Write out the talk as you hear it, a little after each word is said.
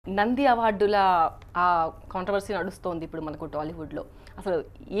నంది అవార్డుల ఆ కాంట్రవర్సీ నడుస్తోంది ఇప్పుడు మనకు టాలీవుడ్లో. అసలు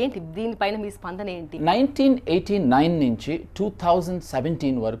ఏంటి దీనిపైన మీ స్పందన ఏంటి? 1989 నుంచి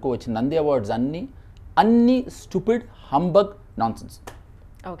 2017 వరకు వచ్చిన నంది అవార్డ్స్ అన్ని స్టూపిడ్ హంబగ్ నాన్సెన్స్.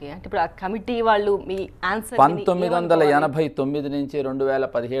 ఓకే, అంటే ఇప్పుడు ఆ కమిటీ వాళ్ళు మీ ఆన్సర్ 1989 నుంచి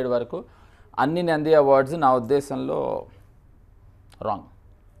 2017 వరకు అన్ని నంది అవార్డ్స్ నా ఉద్దేశంలో రాంగ్.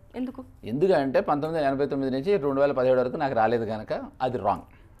 ఎందుకంటే 1989 నుంచి 2017 వరకు నాకు రాలేదు కనుక అది రాంగ్.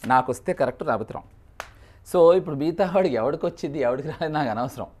 నాకు వస్తే కరెక్ట్, రాకపోతే రాంగ్. సో ఇప్పుడు మిగతా వాడికి ఎవరికి వచ్చింది ఎవరికి రాలేదు నాకు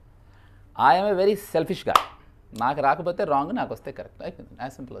అనవసరం. ఐఎమ్ ఏ వెరీ సెల్ఫిష్ గా. నాకు రాకపోతే రాంగ్, నాకు వస్తే కరెక్ట్, అయిపోయింది.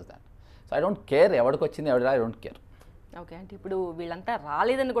 As simple as that. So I don't care ఎవరికి వచ్చింది ఎవరికి రాలేదు, ఐ డోంట్ కేర్. ఓకే, అంటే ఇప్పుడు వీళ్ళంతా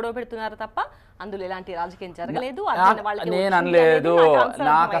రాలేదని గొడవ పెడుతున్నారు తప్ప అందులో ఎలాంటి రాజకీయం జరగలేదు. నేను అనలేదు,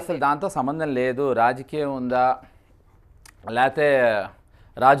 నాకు అసలు దాంతో సంబంధం లేదు. రాజకీయం ఉందా లేకపోతే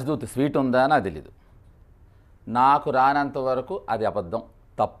రాజదూత్ స్వీట్ ఉందా నాకు తెలీదు. నాకు రానంత వరకు అది అబద్ధం,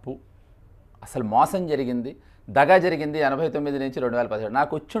 తప్పు, అసలు మోసం జరిగింది, దగా జరిగింది. 89 నుంచి 2017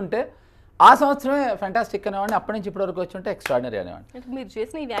 నాకు వచ్చుంటే ఆ సంవత్సరమే ఫెంటాస్టిక్ అనేవాడిని. అప్పటి నుంచి ఇప్పటి వరకు వచ్చుంటే ఎక్స్ట్రాడినరీ అనేవాడిని. మీరు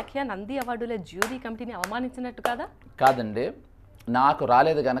చేసిన ఈ వ్యాఖ్య నంది అవార్డుల జ్యూరీ కమిటీని అవమానించినట్టు కాదా? కాదండి, నాకు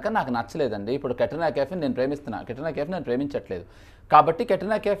రాలేదు కనుక నాకు నచ్చలేదండి. ఇప్పుడు కెట్రినా కైఫ్ని నేను ప్రేమిస్తున్నాను, కెట్రినా కైఫ్ నేను ప్రేమించట్లేదు కాబట్టి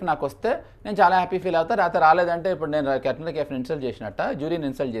కెట్రినా కైఫ్ నాకు వస్తే నేను చాలా హ్యాపీ ఫీల్ అవుతా. రాత రాలేదంటే ఇప్పుడు నేను Katrina కైఫ్ని insult చేసినట్ట, జ్యూరీని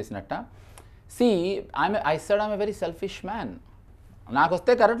insult చేసినట్ట. C I said I'm a very selfish man. నాకు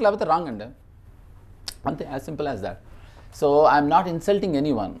వస్తే కరెక్ట్, లేకపోతే రాంగ్ అండి, అంతే, as simple as that. So I'm not insulting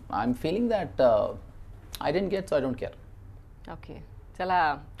any one. I'm feeling that I didn't get, so I don't care. Okay, చాలా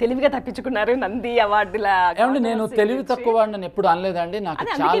తెలివిగా తప్పించుకున్నారు నంది అవార్డుల. ఏమంటే నేను తెలివి తక్కువ వాడిని ఎప్పుడు అనలేదండి. నాకు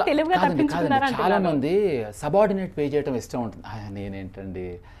చాలా మంది సబార్డినేట్ పే చేయడం ఇష్టం ఉంటుంది. నేనేంటండి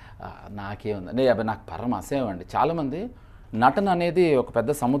నాకేముంది, నాకు పరమ అసేయం అండి. చాలామంది నటన అనేది ఒక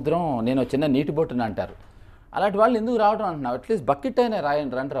పెద్ద సముద్రం, నేను చిన్న నీటి బొట్టుని అంటారు. అలాంటి వాళ్ళు ఎందుకు రావడం అంటున్నావు? అట్లీస్ట్ బకెట్ అయినా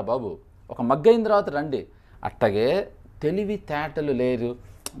రాయండి, రండిరా బాబు, ఒక మగ్గ అయిన తర్వాత రండి. అట్టగే తెలివి తేటలు లేరు,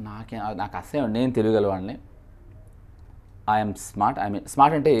 నాకు అసేయం. నేను తెలియగలవాడిని. I'm smart.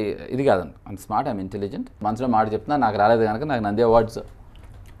 స్మార్ట్ అంటే ఇది కాదండి, ఐఎమ్ స్మార్ట్, ఐఎమ్ ఇంటెలిజెంట్. మనసులో మాట చెప్తున్నా, నాకు రాలేదు కనుక నాకు Nandi awards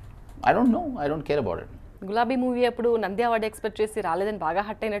I don't know, I don't care about it. గులాబీ మూవీ అప్పుడు నంది అవార్డు ఎక్స్పెక్ట్ చేసి రాలేదని బాగా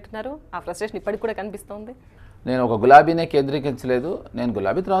హట్ అయినట్టున్నారు. ఆ ఫ్రస్ట్రేషన్ ఇప్పటికి కూడా కనిపిస్తోంది. నేను ఒక గులాబీనే కేంద్రీకరించలేదు. నేను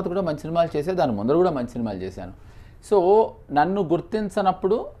గులాబీ తర్వాత కూడా మంచి సినిమాలు చేసే, దాని ముందర కూడా మంచి సినిమాలు చేశాను. సో నన్ను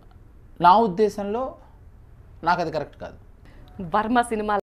గుర్తించనప్పుడు నా ఉద్దేశంలో నాకు అది కరెక్ట్ కాదు. వర్మ సినిమా